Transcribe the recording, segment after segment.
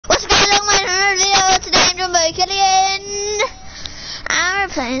Hey, Killian! And we're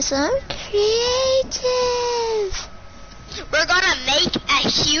playing some creative. We're gonna make a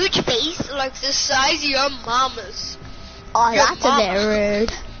huge base like the size of your mama's. Oh, Your that's mama. a bit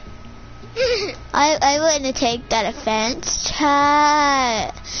rude. I wouldn't take that offense.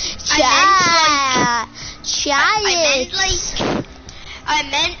 Chat. I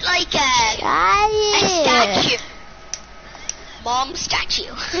meant like a statue. Mom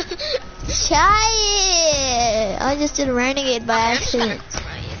statue. I just did a renegade by accident.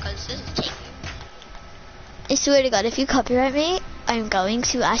 I swear to God, if you copyright me, I'm going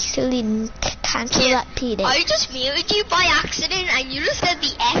to actually cancel that PD. I just muted you by accident and you just said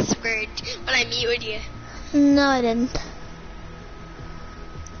the S word when I muted you. No, I didn't.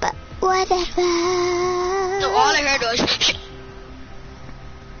 But whatever. No, all I heard was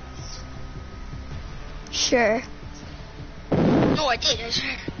Sure. No, I did. I just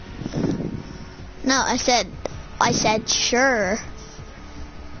heard. No, I said sure.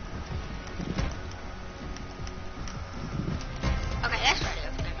 Okay, that's ready.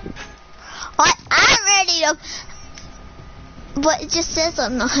 I'm ready to. But it just says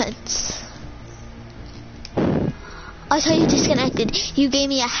I'm not. I thought you disconnected. You gave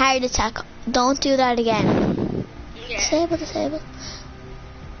me a heart attack. Don't do that again. Yeah. Disable.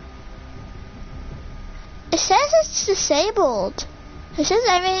 It says it's disabled. It says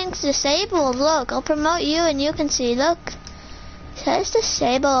everything's disabled. Look, I'll promote you and you can see. Look. It says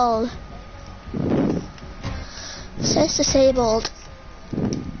disabled. It says disabled. No,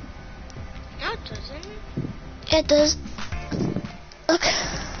 it doesn't. It does. Look.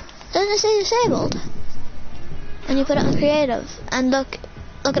 Doesn't it say disabled? And you put it on creative. And look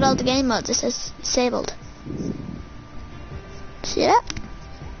at all the game modes. It says disabled. See that?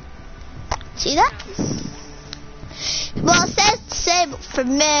 See that? Well, it says disabled for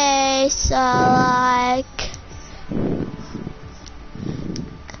me, so like.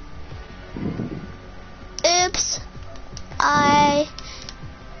 Oops. I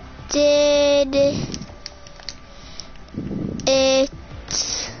did it again.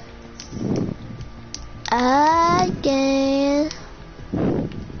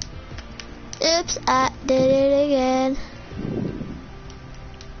 Oops, I did it again.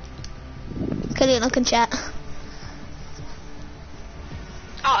 Can you look in chat?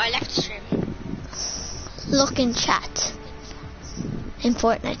 Oh, I left the stream. Look in chat. In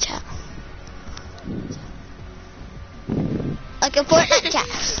Fortnite chat. Like a Fortnite chat.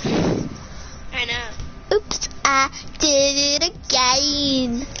 I know. Oops, I did it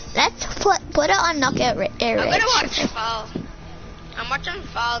again. Let's put it on knockout area. I'm gonna watch Fall. I'm watching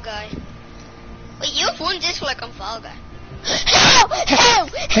Fall Guy. Wait, you have one dislike on Fall Guy. Help!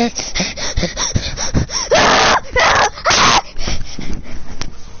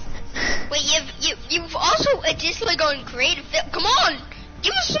 Wait, you've also a dislike on Creative Film. Come on,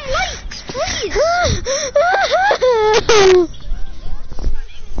 give us some likes, please.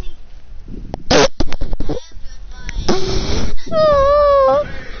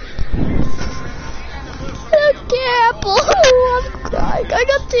 Apple. I'm crying. I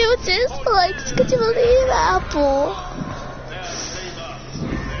got 2 dislikes. Could you believe Apple?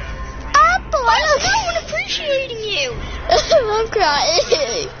 Apple, Why is no one appreciating you? I'm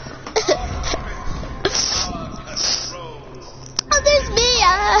crying. Oh, there's me.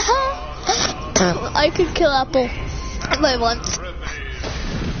 I could kill Apple if I want.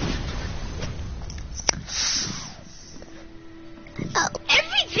 Oh.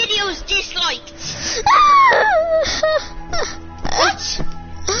 Every video's disliked. What?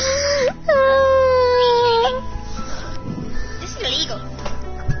 This is illegal.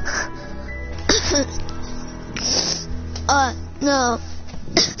 No.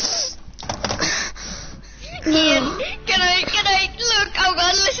 Ian, can I look? I'm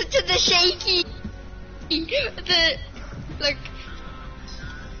gonna listen to the shaky. Look.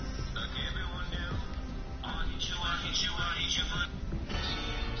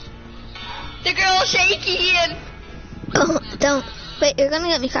 The girl shaky, Ian. Oh, don't. Wait, you're gonna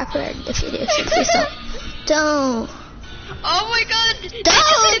get me copyrighted if you do. So please don't. Don't. Oh my God. Don't. Did you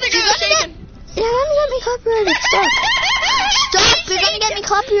say the girl shaking? You're gonna get me copyrighted. Stop. Stop. You're gonna get me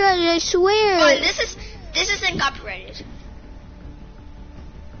copyrighted. I swear. Oh, this isn't copyrighted.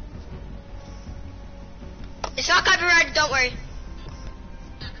 It's not copyrighted. Don't worry.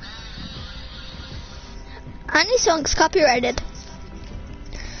 Any song's copyrighted.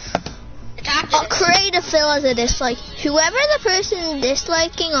 I'll create a fill as a dislike. Whoever the person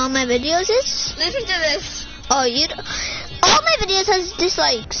disliking all my videos is. Listen to this. Oh, all my videos has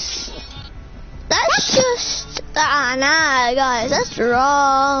dislikes. That's just nah, guys. That's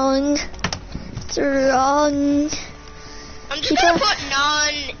wrong. That's wrong. I'm just gonna put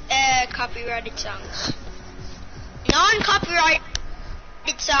non-copyrighted songs. Non-copyrighted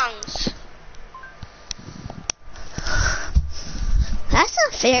songs. That's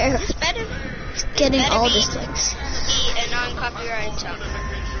not fair. It's better. Getting better all be- these things. Be a non-copyrighted song.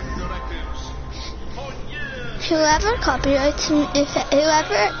 Whoever copyrights me,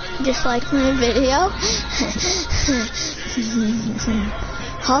 whoever dislikes my video,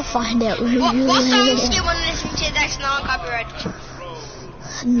 I'll find out. What songs do you want to listen to that's non-copyrighted?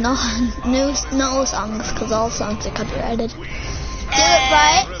 No songs, because all songs are copyrighted. Do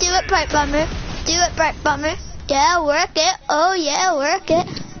it, Bright Bummer. Do it, Bright Bummer. Yeah, work it. Oh yeah, work it.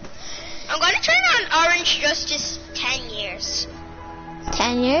 I'm gonna turn on Orange Justice 10 years.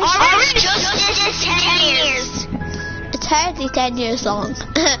 10 years? Orange Justice 10 years. It's hardly 10 years long.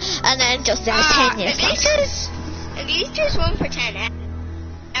 And then just 10 years long. At least there's one for 10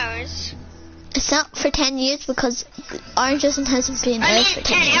 hours. It's not for 10 years because Orange hasn't been out for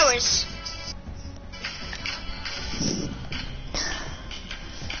 10 years. Hours.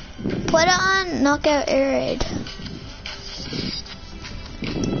 Put it on Knockout Air Raid.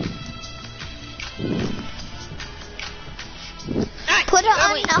 Put it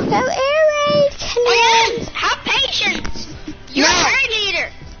on Knockout Air Raid. Yes, have patience. You're a herd leader.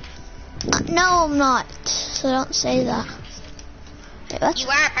 No, I'm not. So don't say that. Wait, what? You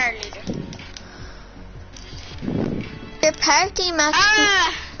are a herd leader. Your party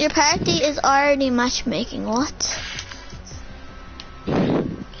Your party is already matchmaking. What?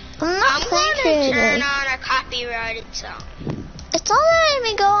 I'm not playing creative. Turn on a copyrighted song. It's not letting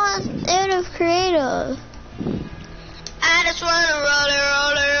me go on out of creative. I just wanna roll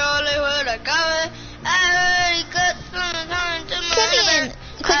it with a gun. I already got some time to Killian,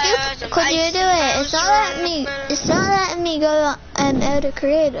 could you do it? It's not letting me go out of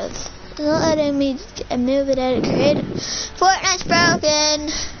creative. It's not letting me move it out of creative. Fortnite's broken.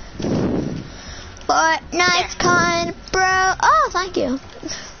 Fortnite's kind of broke. Oh, thank you.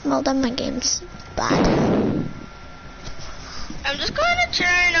 Well done, my game's bad. I'm just gonna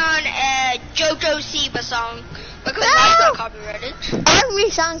turn on a JoJo Siwa song because that's not copyrighted. Every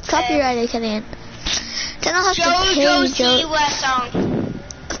song's copyrighted, Killian. Then I'll have to pay JoJo Siwa song.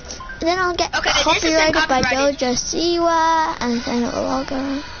 Then I'll get copyrighted by JoJo Siwa, and then it will all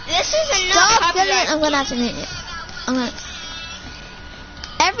go. This is not Stop, copyrighted. Killian, I'm gonna have to mute it.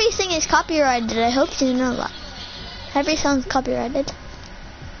 Everything is copyrighted. I hope you know that. Every song's copyrighted.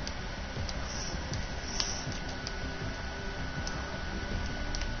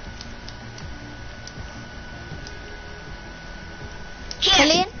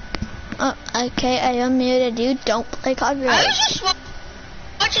 Killian? Oh, okay, I unmuted you. Don't play copyright. I was just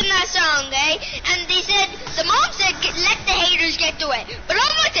watching that song, and they said, the mom said, let the haters get to it. But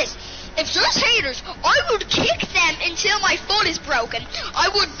I'm like this. If there's haters, I would kick them until my foot is broken. I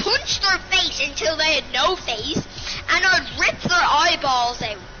would punch their face until they had no face. And I'd rip their eyeballs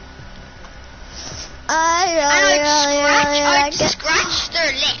out. I really I'd like it. scratch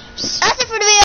their lips. That's it for the video.